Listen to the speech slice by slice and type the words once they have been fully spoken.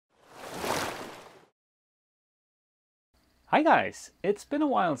Hi guys! It's been a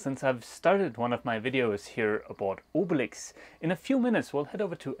while since I've started one of my videos here aboard Obelix. In a few minutes we'll head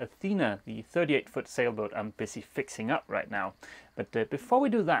over to Athena, the 38-foot sailboat I'm busy fixing up right now. But before we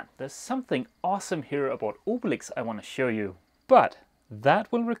do that, there's something awesome here aboard Obelix I want to show you. But that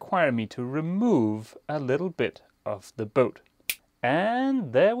will require me to remove a little bit of the boat.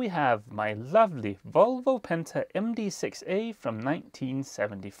 And there we have my lovely Volvo Penta MD6A from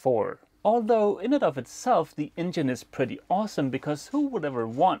 1974. Although in and of itself the engine is pretty awesome, because who would ever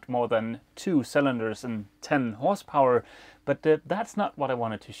want more than 2 cylinders and 10 horsepower? But that's not what I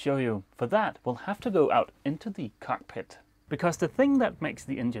wanted to show you. For that we'll have to go out into the cockpit. Because the thing that makes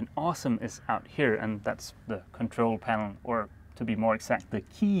the engine awesome is out here, and that's the control panel, or to be more exact, the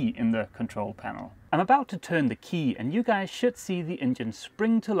key in the control panel. I'm about to turn the key and you guys should see the engine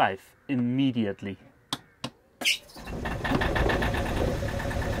spring to life immediately.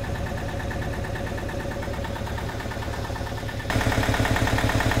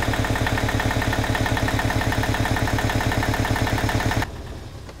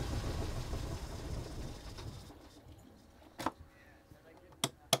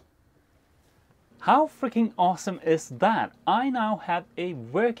 How freaking awesome is that? I now have a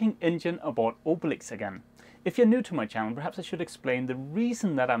working engine aboard Obelix again. If you're new to my channel, perhaps I should explain the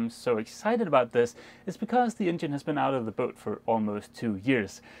reason that I'm so excited about this is because the engine has been out of the boat for almost 2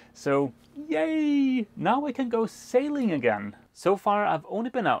 years. So yay! Now I can go sailing again. So far I've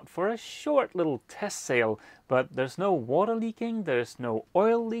only been out for a short little test sail, but there's no water leaking, there's no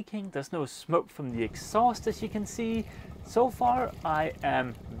oil leaking, there's no smoke from the exhaust as you can see. So far I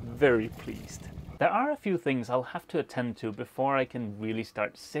am very pleased. There are a few things I'll have to attend to before I can really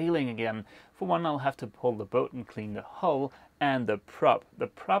start sailing again. For one, I'll have to pull the boat and clean the hull and the prop. The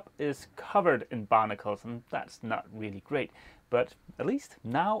prop is covered in barnacles and that's not really great. But at least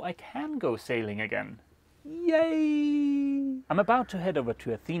now I can go sailing again. Yay! I'm about to head over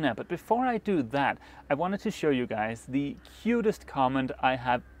to Athena, but before I do that, I wanted to show you guys the cutest comment I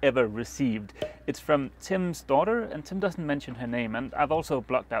have ever received. It's from Tim's daughter, and Tim doesn't mention her name, and I've also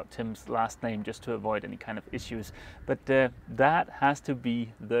blocked out Tim's last name just to avoid any kind of issues. But that has to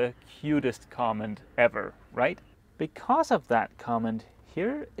be the cutest comment ever, right? Because of that comment,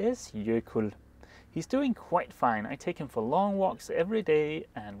 here is Jökull. He's doing quite fine. I take him for long walks every day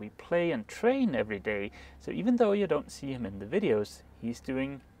and we play and train every day. So even though you don't see him in the videos, he's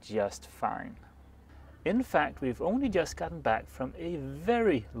doing just fine. In fact, we've only just gotten back from a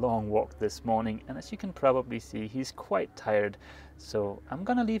very long walk this morning, and as you can probably see, he's quite tired. So I'm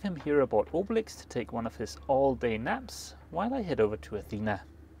gonna leave him here aboard Obelix to take one of his all-day naps while I head over to Athena.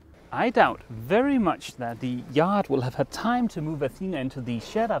 I doubt very much that the yard will have had time to move Athena into the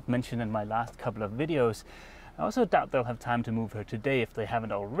shed I've mentioned in my last couple of videos. I also doubt they'll have time to move her today if they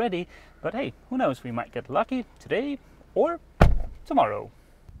haven't already, but hey, who knows, we might get lucky today or tomorrow.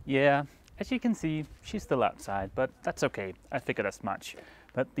 Yeah, as you can see, she's still outside, but that's okay, I figured as much.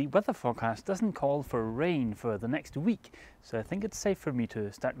 But the weather forecast doesn't call for rain for the next week, so I think it's safe for me to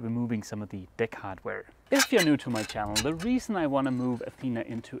start removing some of the deck hardware. If you're new to my channel, the reason I want to move Athena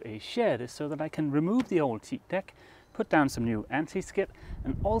into a shed is so that I can remove the old teak deck, put down some new anti-skid,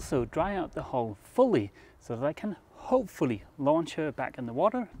 and also dry out the hull fully so that I can hopefully launch her back in the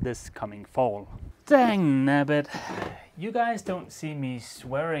water this coming fall. Dang nabbit! You guys don't see me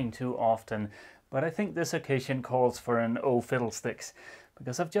swearing too often, but I think this occasion calls for an oh fiddlesticks,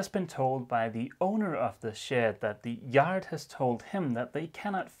 because I've just been told by the owner of the shed that the yard has told him that they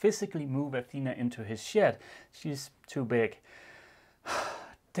cannot physically move Athena into his shed. She's too big.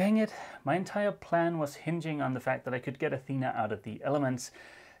 Dang it, my entire plan was hinging on the fact that I could get Athena out of the elements.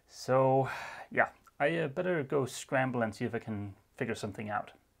 So yeah, I better go scramble and see if I can figure something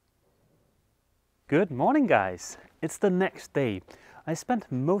out. Good morning guys, it's the next day. I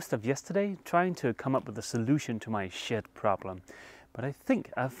spent most of yesterday trying to come up with a solution to my shed problem. But I think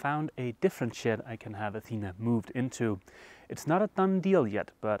I've found a different shed I can have Athena moved into. It's not a done deal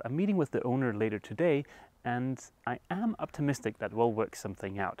yet, but I'm meeting with the owner later today, and I am optimistic that we'll work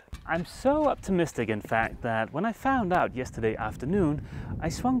something out. I'm so optimistic, in fact, that when I found out yesterday afternoon, I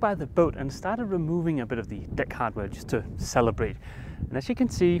swung by the boat and started removing a bit of the deck hardware just to celebrate. And as you can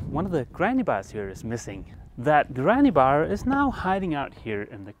see, one of the granny bars here is missing. That granny bar is now hiding out here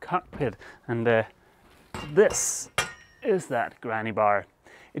in the cockpit, and this is that granny bar.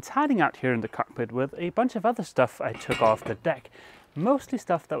 It's hiding out here in the cockpit with a bunch of other stuff I took off the deck, mostly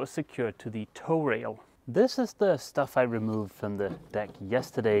stuff that was secured to the tow rail. This is the stuff I removed from the deck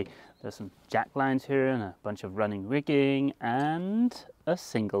yesterday. There's some jack lines here and a bunch of running rigging and a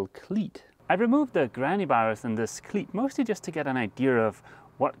single cleat. I removed the granny bars and this cleat mostly just to get an idea of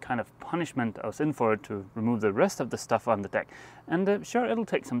what kind of punishment I was in for to remove the rest of the stuff on the deck. And sure, it'll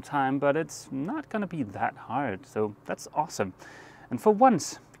take some time, but it's not gonna be that hard, so that's awesome. And for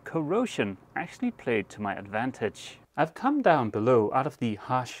once, corrosion actually played to my advantage. I've come down below out of the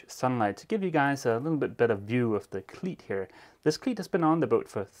harsh sunlight to give you guys a little bit better view of the cleat here. This cleat has been on the boat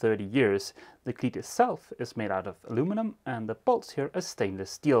for 30 years. The cleat itself is made out of aluminum and the bolts here are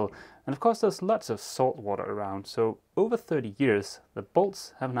stainless steel. And of course there's lots of salt water around, so over 30 years the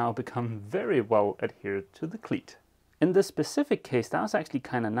bolts have now become very well adhered to the cleat. In this specific case, that was actually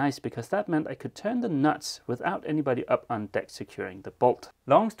kind of nice because that meant I could turn the nuts without anybody up on deck securing the bolt.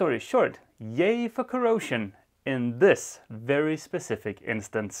 Long story short, yay for corrosion in this very specific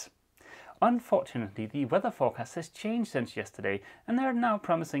instance. Unfortunately, the weather forecast has changed since yesterday and they're now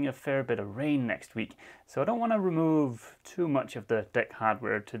promising a fair bit of rain next week. So I don't want to remove too much of the deck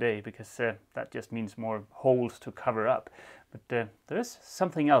hardware today because that just means more holes to cover up. But there is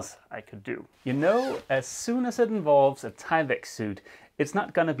something else I could do. You know, as soon as it involves a Tyvek suit, it's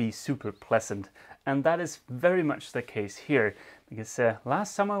not gonna be super pleasant. And that is very much the case here. Because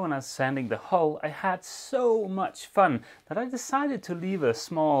last summer when I was sanding the hull, I had so much fun that I decided to leave a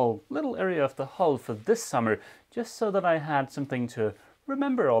small little area of the hull for this summer, just so that I had something to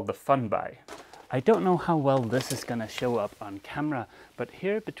remember all the fun by. I don't know how well this is gonna show up on camera, but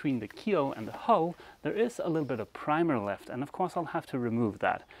here between the keel and the hull, there is a little bit of primer left, and of course I'll have to remove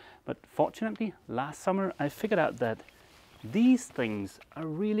that. But fortunately, last summer I figured out that these things are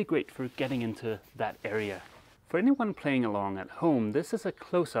really great for getting into that area. For anyone playing along at home, this is a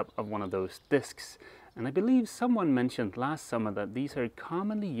close-up of one of those discs. And I believe someone mentioned last summer that these are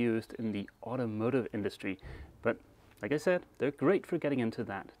commonly used in the automotive industry. But like I said, they're great for getting into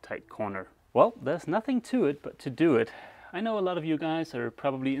that tight corner. Well, there's nothing to it but to do it. I know a lot of you guys are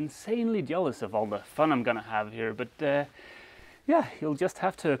probably insanely jealous of all the fun I'm gonna have here, but yeah, you'll just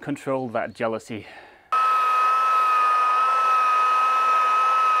have to control that jealousy.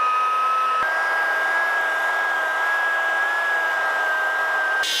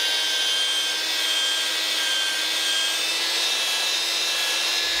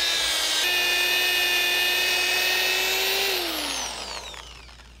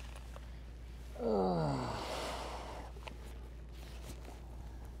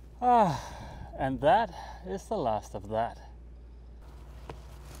 And that is the last of that.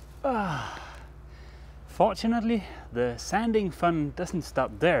 Fortunately, the sanding fun doesn't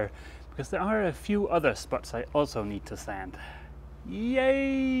stop there, because there are a few other spots I also need to sand.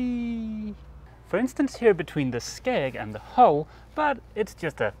 Yay! For instance, here between the skeg and the hull, but it's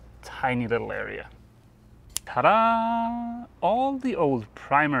just a tiny little area. Ta-da! All the old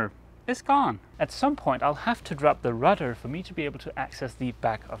primer is gone. At some point I'll have to drop the rudder for me to be able to access the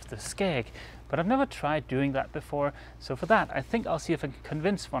back of the skeg, but I've never tried doing that before, so for that I think I'll see if I can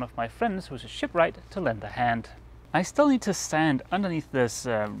convince one of my friends who's a shipwright to lend a hand. I still need to sand underneath this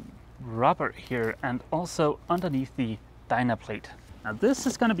rubber here and also underneath the dynaplate. Now this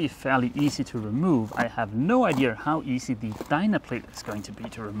is going to be fairly easy to remove. I have no idea how easy the dynaplate is going to be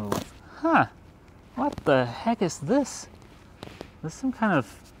to remove. Huh, what the heck is this? There's some kind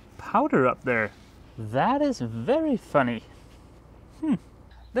of powder up there. That is very funny.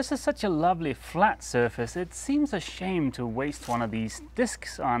 This is such a lovely flat surface. It seems a shame to waste one of these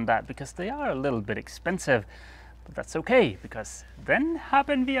discs on that because they are a little bit expensive. But that's okay, because then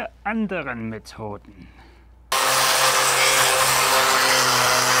haben wir anderen Methoden.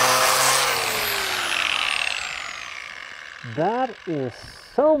 That is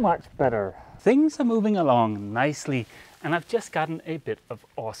so much better. Things are moving along nicely, and I've just gotten a bit of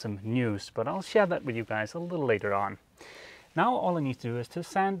awesome news, but I'll share that with you guys a little later on. Now all I need to do is to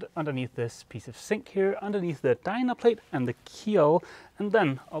sand underneath this piece of zinc here, underneath the dynaplate and the keel, and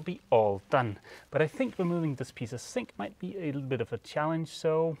then I'll be all done. But I think removing this piece of zinc might be a little bit of a challenge,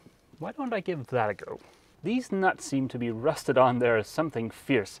 so why don't I give that a go? These nuts seem to be rusted on there as something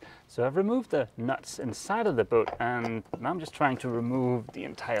fierce, so I've removed the nuts inside of the boat, and now I'm just trying to remove the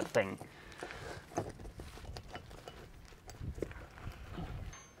entire thing.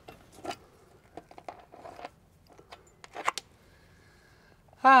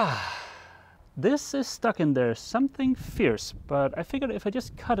 This is stuck in there, something fierce, but I figured if I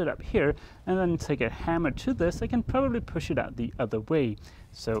just cut it up here and then take a hammer to this, I can probably push it out the other way.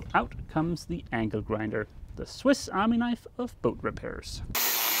 So out comes the angle grinder, the Swiss Army knife of boat repairs.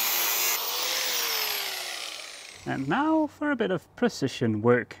 And now for a bit of precision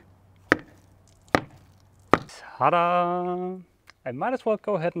work. Ta-da! I might as well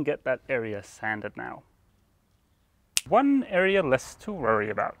go ahead and get that area sanded now. One area less to worry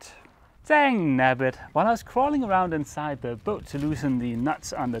about. Dang nabbit! While I was crawling around inside the boat to loosen the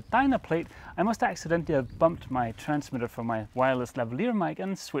nuts on the dyno plate, I must accidentally have bumped my transmitter from my wireless lavalier mic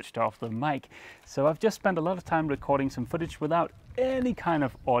and switched off the mic. So I've just spent a lot of time recording some footage without any kind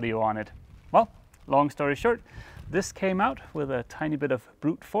of audio on it. Well, long story short, this came out with a tiny bit of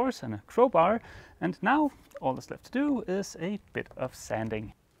brute force and a crowbar, and now all that's left to do is a bit of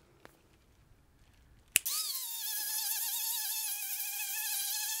sanding.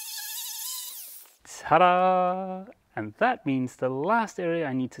 Ta-da! And that means the last area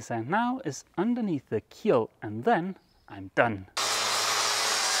I need to sand now is underneath the keel, and then I'm done.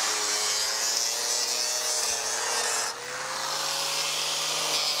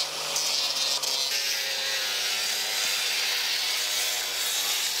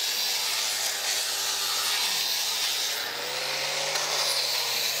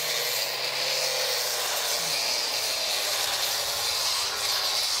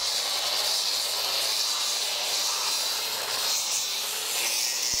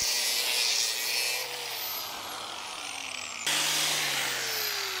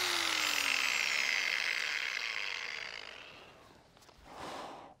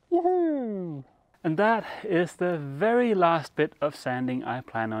 Yahoo! And that is the very last bit of sanding I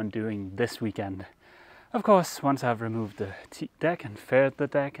plan on doing this weekend. Of course, once I've removed the teak deck and faired the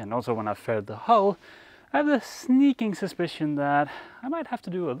deck, and also when I've faired the hull, I have the sneaking suspicion that I might have to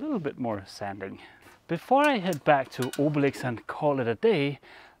do a little bit more sanding. Before I head back to Obelix and call it a day,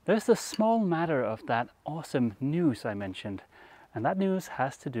 there's the small matter of that awesome news I mentioned. And that news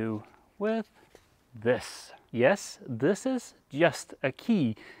has to do with this. Yes, this is just a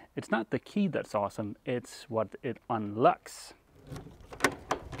key. It's not the key that's awesome, it's what it unlocks.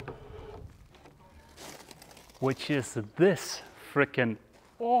 Which is this frickin'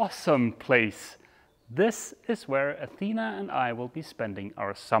 awesome place. This is where Athena and I will be spending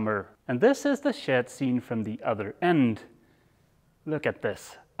our summer. And this is the shed seen from the other end. Look at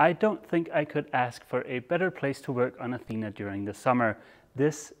this. I don't think I could ask for a better place to work on Athena during the summer.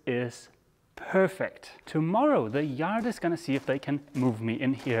 This is perfect. Tomorrow the yard is gonna see if they can move me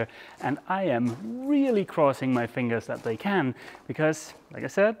in here, and I am really crossing my fingers that they can, because like I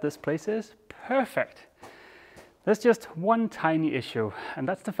said, this place is perfect. There's just one tiny issue, and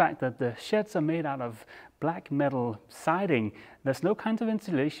that's the fact that the sheds are made out of black metal siding. There's no kind of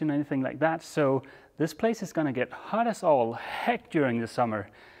insulation or anything like that, so this place is gonna get hot as all heck during the summer.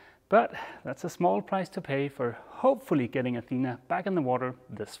 But that's a small price to pay for hopefully getting Athena back in the water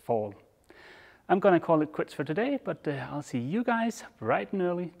this fall. I'm gonna call it quits for today, but I'll see you guys bright and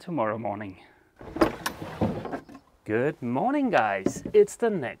early tomorrow morning. Good morning, guys. It's the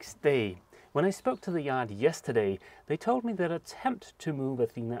next day. When I spoke to the yard yesterday, they told me they'd attempt to move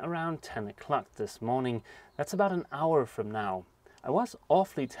Athena around 10 o'clock this morning. That's about an hour from now. I was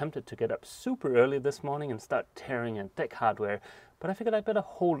awfully tempted to get up super early this morning and start tearing at deck hardware, but I figured I'd better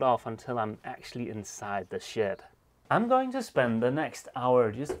hold off until I'm actually inside the shed. I'm going to spend the next hour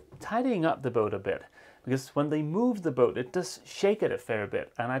just tidying up the boat a bit, because when they move the boat, it does shake it a fair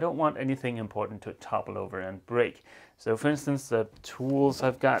bit, and I don't want anything important to topple over and break. So for instance, the tools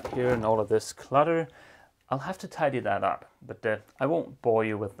I've got here and all of this clutter, I'll have to tidy that up, but I won't bore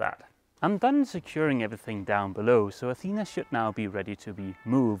you with that. I'm done securing everything down below, so Athena should now be ready to be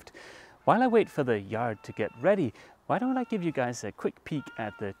moved. While I wait for the yard to get ready, why don't I give you guys a quick peek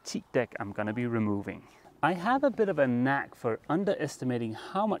at the teak deck I'm gonna be removing. I have a bit of a knack for underestimating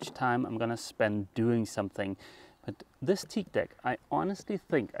how much time I'm gonna spend doing something, but this teak deck I honestly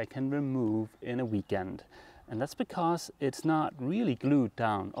think I can remove in a weekend. And that's because it's not really glued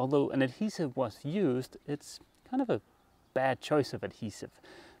down. Although an adhesive was used, it's kind of a bad choice of adhesive.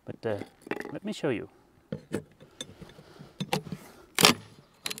 But let me show you.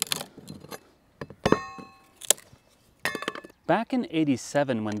 Back in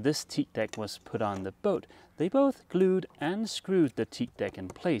 '87, when this teak deck was put on the boat, they both glued and screwed the teak deck in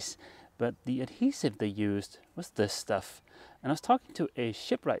place, but the adhesive they used was this stuff. And I was talking to a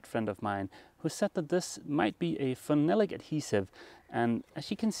shipwright friend of mine who said that this might be a phenolic adhesive, and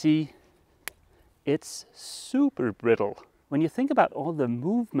as you can see, it's super brittle. When you think about all the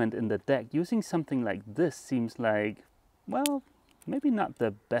movement in the deck, using something like this seems like, well, maybe not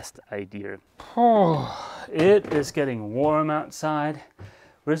the best idea. Oh, it is getting warm outside.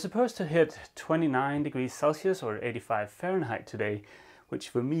 We're supposed to hit 29 degrees Celsius or 85 Fahrenheit today, which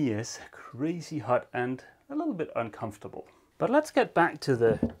for me is crazy hot and a little bit uncomfortable. But let's get back to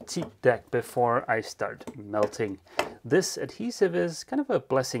the teak deck before I start melting. This adhesive is kind of a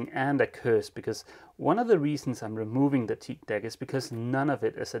blessing and a curse, because one of the reasons I'm removing the teak deck is because none of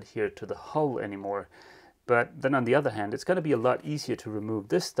it is adhered to the hull anymore. But then on the other hand, it's going to be a lot easier to remove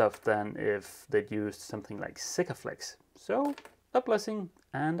this stuff than if they'd used something like Sikaflex. So a blessing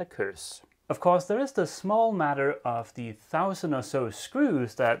and a curse. Of course, there is the small matter of the 1,000 or so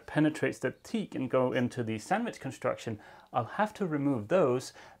screws that penetrates the teak and go into the sandwich construction. I'll have to remove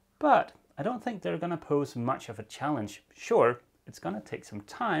those, but I don't think they're going to pose much of a challenge. Sure, it's going to take some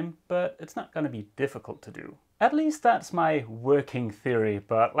time, but it's not going to be difficult to do. At least that's my working theory,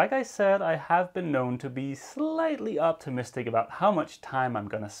 but like I said, I have been known to be slightly optimistic about how much time I'm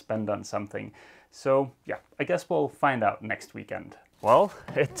going to spend on something. So yeah, I guess we'll find out next weekend. Well,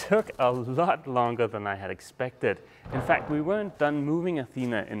 it took a lot longer than I had expected. In fact, we weren't done moving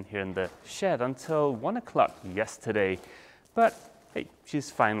Athena in here in the shed until 1 o'clock yesterday. But hey, she's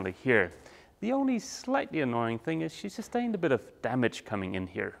finally here. The only slightly annoying thing is she sustained a bit of damage coming in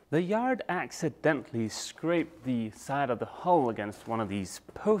here. The yard accidentally scraped the side of the hull against one of these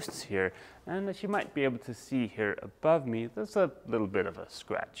posts here, and as you might be able to see here above me, there's a little bit of a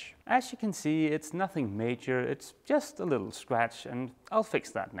scratch. As you can see, it's nothing major, it's just a little scratch, and I'll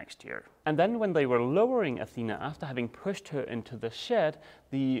fix that next year. And then when they were lowering Athena after having pushed her into the shed,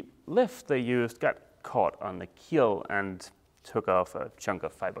 the lift they used got caught on the keel and took off a chunk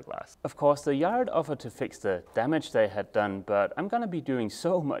of fiberglass. Of course, the yard offered to fix the damage they had done, but I'm gonna be doing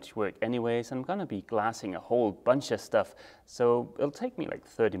so much work anyways. I'm gonna be glassing a whole bunch of stuff, so it'll take me like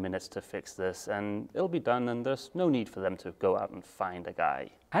 30 minutes to fix this, and it'll be done, and there's no need for them to go out and find a guy.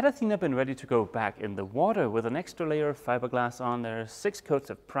 Had Athena been ready to go back in the water with an extra layer of fiberglass on there, 6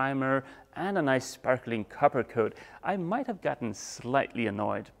 coats of primer, and a nice sparkling copper coat, I might have gotten slightly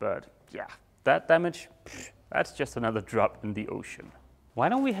annoyed, but yeah, that damage, that's just another drop in the ocean. Why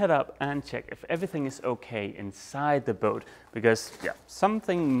don't we head up and check if everything is okay inside the boat, because yeah,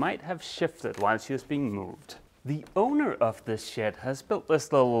 something might have shifted while she was being moved. The owner of this shed has built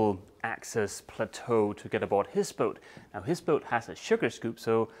this little access plateau to get aboard his boat. Now his boat has a sugar scoop,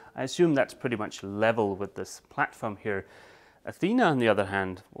 so I assume that's pretty much level with this platform here. Athena, on the other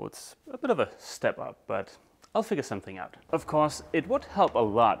hand, well, it's a bit of a step up, but I'll figure something out. Of course, it would help a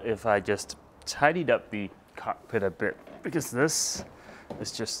lot if I just tidied up the cockpit a bit, because this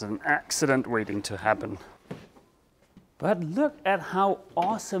is just an accident waiting to happen. But look at how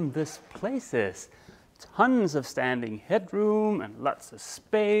awesome this place is. Tons of standing headroom and lots of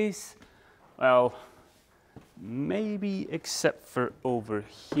space. Well, maybe except for over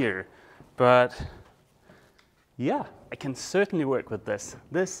here, but yeah, I can certainly work with this.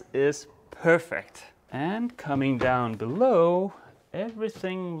 This is perfect. And coming down below,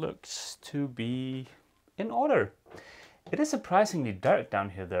 everything looks to be in order. It is surprisingly dark down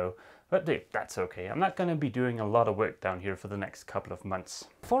here though, but that's okay. I'm not going to be doing a lot of work down here for the next couple of months.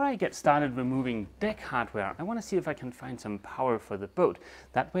 Before I get started removing deck hardware, I want to see if I can find some power for the boat.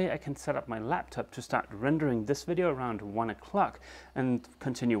 That way I can set up my laptop to start rendering this video around 1 o'clock and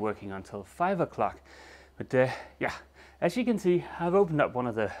continue working until 5 o'clock. But yeah, as you can see, I've opened up one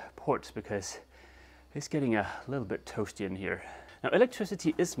of the ports because it's getting a little bit toasty in here. Now,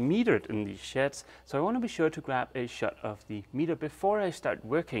 electricity is metered in these sheds, so I want to be sure to grab a shot of the meter before I start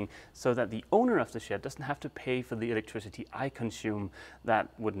working so that the owner of the shed doesn't have to pay for the electricity I consume. That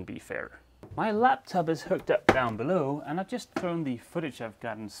wouldn't be fair. My laptop is hooked up down below, and I've just thrown the footage I've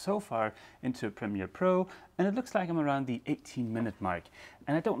gotten so far into Premiere Pro, and it looks like I'm around the 18-minute mark.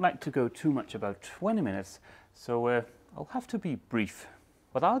 And I don't like to go too much above 20 minutes, so I'll have to be brief.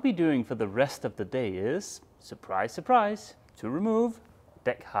 What I'll be doing for the rest of the day is, surprise, surprise, to remove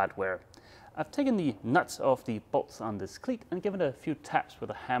deck hardware. I've taken the nuts off the bolts on this cleat and given it a few taps with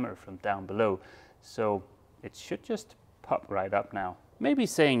a hammer from down below, so it should just pop right up now. Maybe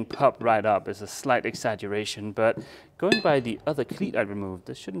saying pop right up is a slight exaggeration, but going by the other cleat I removed,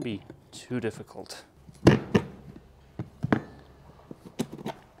 this shouldn't be too difficult.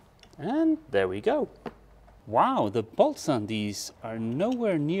 And there we go. Wow, the bolts on these are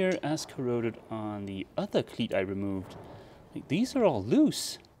nowhere near as corroded on the other cleat I removed. These are all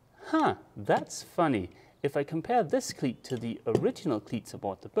loose. Huh, that's funny. If I compare this cleat to the original cleats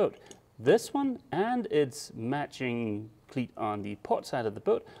aboard the boat, this one and its matching cleat on the port side of the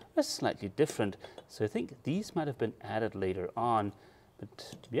boat are slightly different. So I think these might have been added later on.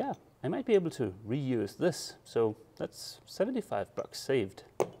 But yeah, I might be able to reuse this. So that's 75 bucks saved.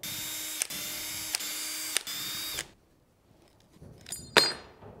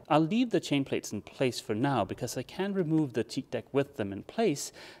 I'll leave the chain plates in place for now because I can remove the teak deck with them in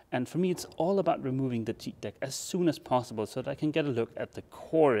place, and for me it's all about removing the teak deck as soon as possible so that I can get a look at the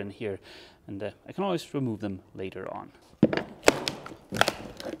core in here, and I can always remove them later on.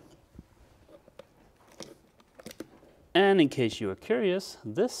 And in case you are curious,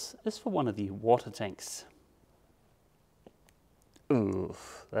 this is for one of the water tanks. Ooh,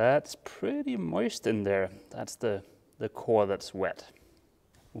 that's pretty moist in there. That's the core that's wet.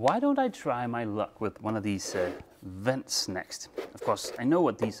 Why don't I try my luck with one of these vents next? Of course, I know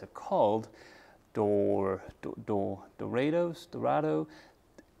what these are called. Dorado.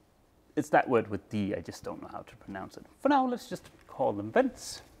 It's that word with D, I just don't know how to pronounce it. For now, let's just call them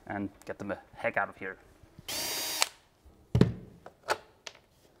vents and get them the heck out of here.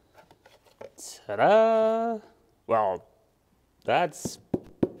 Ta-da! Well, that's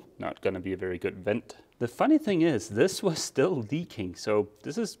not gonna be a very good vent. The funny thing is, this was still leaking, so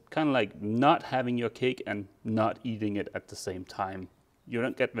this is kind of like not having your cake and not eating it at the same time. You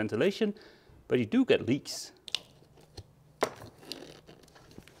don't get ventilation, but you do get leaks.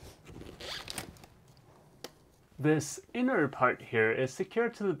 This inner part here is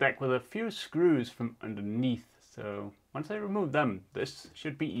secured to the deck with a few screws from underneath, so once I remove them, this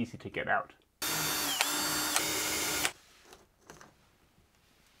should be easy to get out.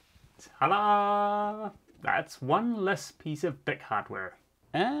 Ta-da! That's one less piece of deck hardware.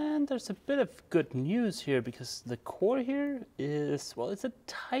 And there's a bit of good news here because the core here is, well, it's a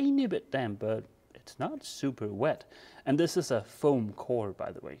tiny bit damp, but it's not super wet. And this is a foam core,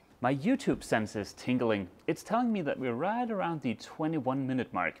 by the way. My YouTube sense is tingling. It's telling me that we're right around the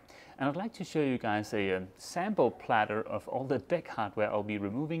 21-minute mark. And I'd like to show you guys a sample platter of all the deck hardware I'll be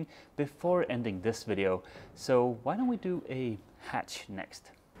removing before ending this video. So why don't we do a hatch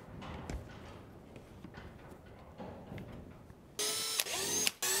next?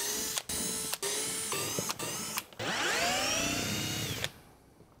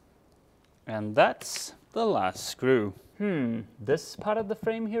 And that's the last screw. This part of the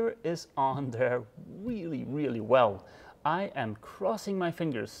frame here is on there really, really well. I am crossing my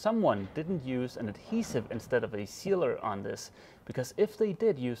fingers someone didn't use an adhesive instead of a sealer on this, because if they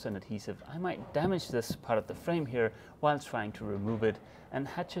did use an adhesive, I might damage this part of the frame here while trying to remove it, and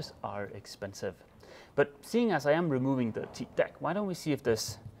hatches are expensive. But seeing as I am removing the teak deck, why don't we see if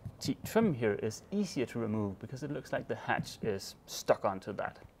this teak trim here is easier to remove, because it looks like the hatch is stuck onto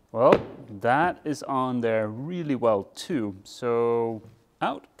that. Well, that is on there really well too, so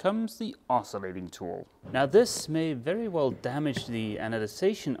out comes the oscillating tool. Now this may very well damage the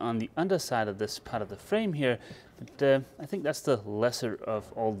anodization on the underside of this part of the frame here, but I think that's the lesser of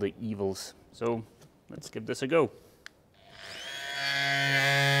all the evils. So let's give this a go.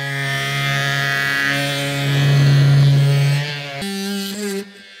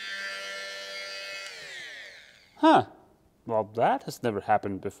 Huh. Well, that has never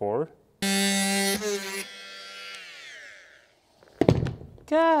happened before.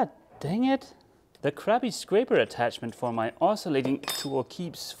 God dang it! The crappy scraper attachment for my oscillating tool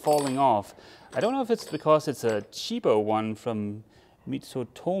keeps falling off. I don't know if it's because it's a cheapo one from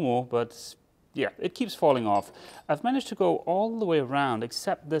Mitsutomo, but yeah, it keeps falling off. I've managed to go all the way around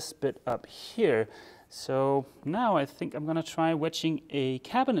except this bit up here. So now I think I'm gonna try wedging a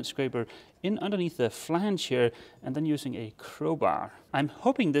cabinet scraper in underneath the flange here and then using a crowbar. I'm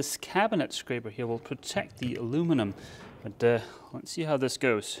hoping this cabinet scraper here will protect the aluminum, but let's see how this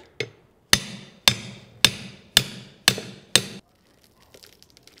goes.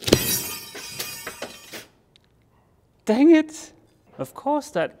 Dang it! Of course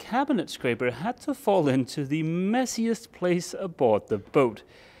that cabinet scraper had to fall into the messiest place aboard the boat.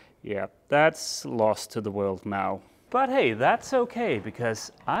 Yeah, that's lost to the world now. But hey, that's okay,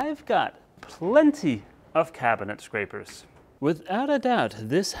 because I've got plenty of cabinet scrapers. Without a doubt,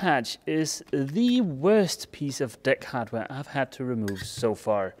 this hatch is the worst piece of deck hardware I've had to remove so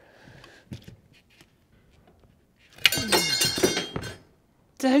far.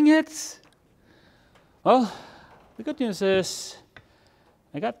 Dang it! Well, the good news is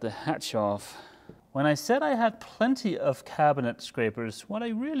I got the hatch off. When I said I had plenty of cabinet scrapers, what I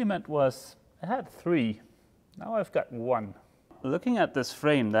really meant was I had 3. Now I've got 1. Looking at this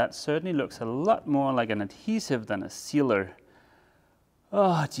frame, that certainly looks a lot more like an adhesive than a sealer.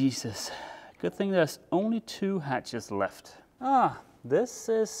 Oh, Jesus. Good thing there's only 2 hatches left. This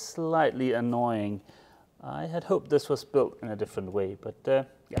is slightly annoying. I had hoped this was built in a different way, but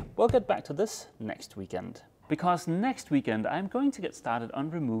yeah, we'll get back to this next weekend. Because next weekend I'm going to get started on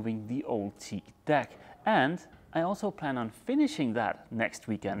removing the old teak deck, and I also plan on finishing that next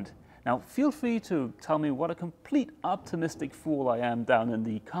weekend. Now feel free to tell me what a complete optimistic fool I am down in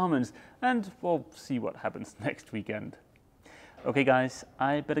the comments, and we'll see what happens next weekend. Okay guys,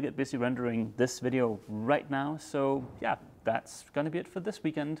 I better get busy rendering this video right now, so yeah, that's gonna be it for this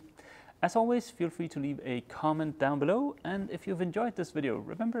weekend. As always, feel free to leave a comment down below, and if you've enjoyed this video,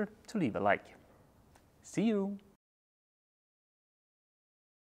 remember to leave a like. See you!